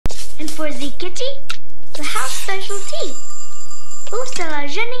And for the kitty, the house special tea. Oeufs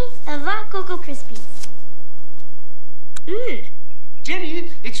avec Cocoa Krispies. Jenny,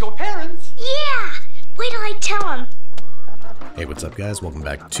 it's your parents. Yeah! Wait till I tell them. Hey, what's up guys? Welcome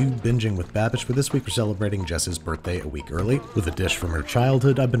back to Binging with Babish. For this week, we're celebrating Jess's birthday a week early with a dish from her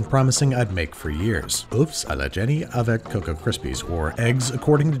childhood I've been promising I'd make for years. Oeufs à la Jenny avec Cocoa Krispies, or eggs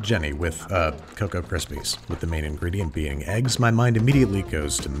according to Jenny with, Cocoa Krispies. With the main ingredient being eggs, my mind immediately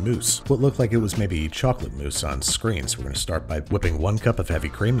goes to mousse. What looked like it was maybe chocolate mousse on screen, so we're going to start by whipping 1 cup of heavy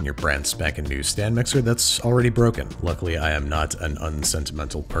cream in your brand spanking new stand mixer that's already broken. Luckily, I am not an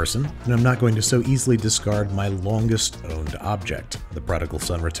unsentimental person, and I'm not going to so easily discard my longest owned object. The prodigal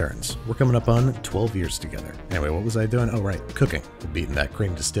son returns. We're coming up on 12 years together. Anyway, what was I doing? Oh right, cooking. We're beating that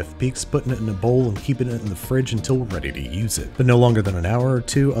cream to stiff peaks, putting it in a bowl and keeping it in the fridge until we're ready to use it. But no longer than an hour or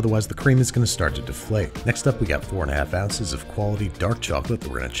two, otherwise the cream is going to start to deflate. Next up, we got 4.5 ounces of quality dark chocolate that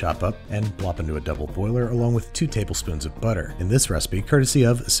we're going to chop up and plop into a double boiler along with 2 tablespoons of butter. In this recipe, courtesy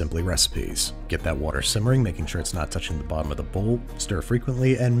of Simply Recipes. Get that water simmering, making sure it's not touching the bottom of the bowl, stir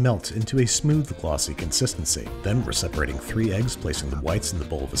frequently, and melt into a smooth, glossy consistency. Then we're separating 3 eggs, placing the whites in the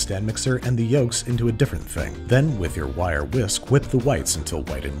bowl of a stand mixer and the yolks into a different thing. Then, with your wire whisk, whip the whites until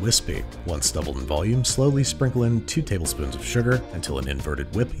white and wispy. Once doubled in volume, slowly sprinkle in 2 tablespoons of sugar until an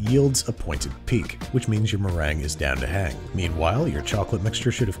inverted whip yields a pointed peak, which means your meringue is down to hang. Meanwhile, your chocolate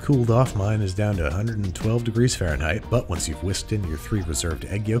mixture should have cooled off. Mine is down to 112 degrees Fahrenheit, but once you've whisked in your 3 reserved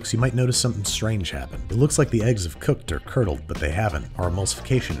egg yolks, you might notice something strange happen. It looks like the eggs have cooked or curdled, but they haven't. Our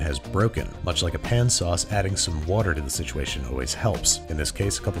emulsification has broken. Much like a pan sauce, adding some water to the situation always helps. In this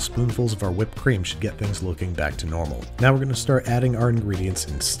case, a couple spoonfuls of our whipped cream should get things looking back to normal. Now we're going to start adding our ingredients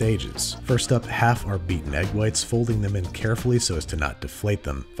in stages. First up, half our beaten egg whites, folding them in carefully so as to not deflate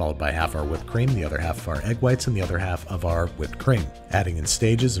them, followed by half our whipped cream, the other half of our egg whites, and the other half of our whipped cream. Adding in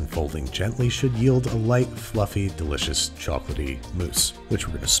stages and folding gently should yield a light, fluffy, delicious, chocolatey mousse, which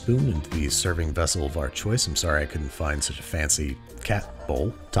we're going to spoon into the serving vessel of our choice. I'm sorry I couldn't find such a fancy cat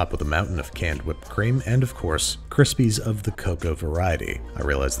bowl, topped with a mountain of canned whipped cream, and of course, Krispies of the cocoa variety. I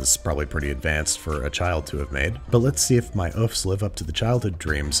realize this is probably pretty advanced for a child to have made, but let's see if my oeufs live up to the childhood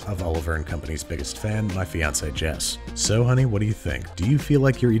dreams of Oliver and Company's biggest fan, my fiance Jess. So honey, what do you think? Do you feel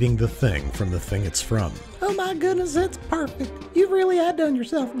like you're eating the thing from the thing it's from? Oh my goodness, it's perfect. You really outdone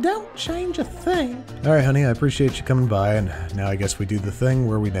yourself. Don't change a thing. Alright honey, I appreciate you coming by, and now I guess we do the thing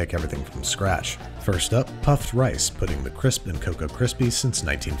where we make everything from scratch. First up, puffed rice, putting the crisp in Cocoa Krispies since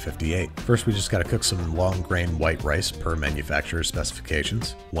 1958. First, we just gotta cook some long-grain white rice per manufacturer's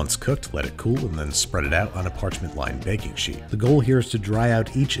specifications. Once cooked, let it cool and then spread it out on a parchment-lined baking sheet. The goal here is to dry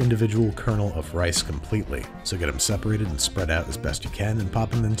out each individual kernel of rice completely, so get them separated and spread out as best you can and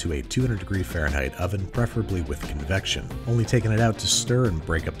pop them into a 200-degree Fahrenheit oven, preferably with convection, only taking it out to stir and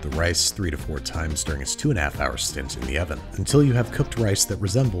break up the rice 3 to 4 times during its 2.5-hour stint in the oven, until you have cooked rice that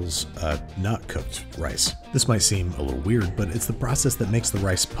resembles, not cooked rice. This might seem a little weird, but it's the process that makes the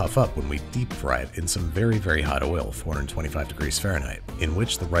rice puff up when we deep fry it in some very, very hot oil, 425 degrees Fahrenheit, in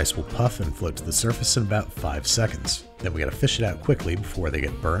which the rice will puff and float to the surface in about 5 seconds. Then we gotta fish it out quickly before they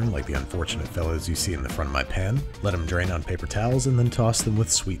get burned like the unfortunate fellows you see in the front of my pan. Let them drain on paper towels and then toss them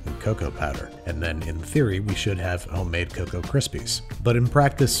with sweetened cocoa powder. And then, in theory, we should have homemade Cocoa Krispies. But in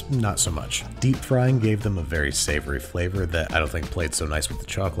practice, not so much. Deep frying gave them a very savory flavor that I don't think played so nice with the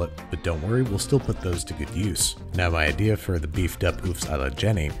chocolate, but don't worry, we'll still put those to good use. Now my idea for the beefed up oeufs à la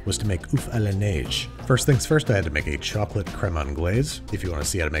Jenny was to make oeufs à la neige. First things first, I had to make a chocolate creme anglaise. If you want to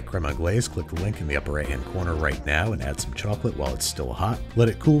see how to make creme anglaise, click the link in the upper right hand corner right now and add some chocolate while it's still hot. Let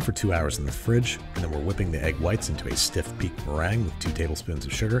it cool for 2 hours in the fridge, and then we're whipping the egg whites into a stiff peak meringue with 2 tablespoons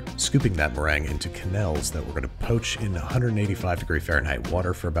of sugar, scooping that meringue into quenelles that we're going to poach in 185 degree Fahrenheit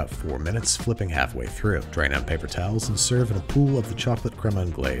water for about 4 minutes, flipping halfway through. Drain on paper towels and serve in a pool of the chocolate creme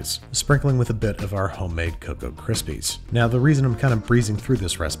anglaise, sprinkling with a bit of our homemade Cocoa Krispies. Now the reason I'm kind of breezing through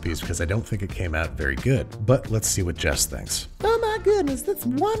this recipe is because I don't think it came out very good, but let's see what Jess thinks. Oh my goodness, that's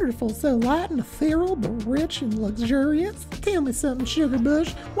wonderful. So light and ethereal, but rich and luxurious. Tell me something, Sugar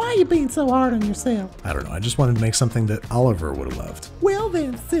Bush. Why are you being so hard on yourself? I don't know, I just wanted to make something that Oliver would have loved. Well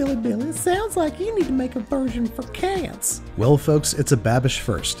then, silly Billy, it sounds like you need to make a version for cats. Well folks, it's a Babish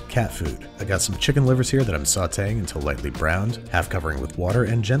first, cat food. I got some chicken livers here that I'm sauteing until lightly browned, half covering with water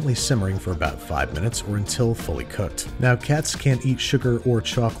and gently simmering for about 5 minutes or until fully cooked. Now cats can't eat sugar or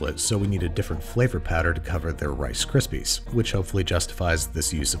chocolate, so we need a different flavor powder to cover their Rice Krispies, which which hopefully justifies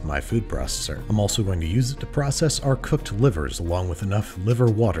this use of my food processor. I'm also going to use it to process our cooked livers along with enough liver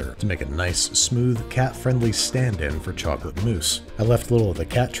water to make a nice, smooth, cat-friendly stand-in for chocolate mousse. I left a little of the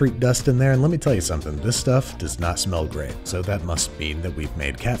cat treat dust in there, and let me tell you something, this stuff does not smell great, so that must mean that we've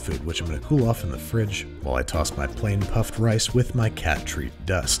made cat food, which I'm going to cool off in the fridge while I toss my plain puffed rice with my cat treat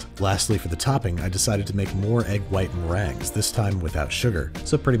dust. Lastly, for the topping, I decided to make more egg white meringues, this time without sugar,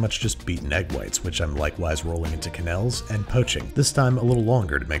 so pretty much just beaten egg whites, which I'm likewise rolling into quenelles and poaching, this time a little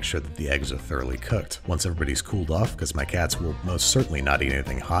longer to make sure that the eggs are thoroughly cooked. Once everybody's cooled off, because my cats will most certainly not eat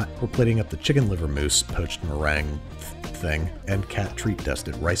anything hot, we're plating up the chicken liver mousse, poached meringue thing, and cat treat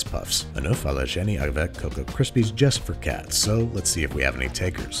dusted rice puffs. Oeufs, avec, Cocoa Krispies just for cats, so let's see if we have any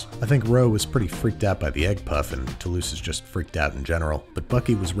takers. I think Ro was pretty freaked out by the egg puff, and Toulouse is just freaked out in general, but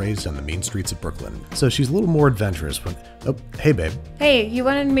Bucky was raised on the mean streets of Brooklyn, so she's a little more adventurous when— oh, hey babe. Hey, you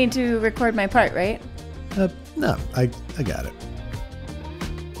wanted me to record my part, right? No, I got it.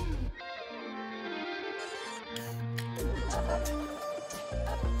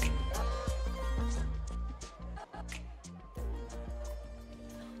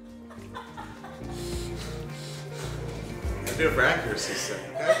 Do it for accuracy's sake,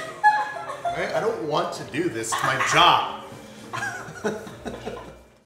 okay? Right? I don't want to do this. It's my job.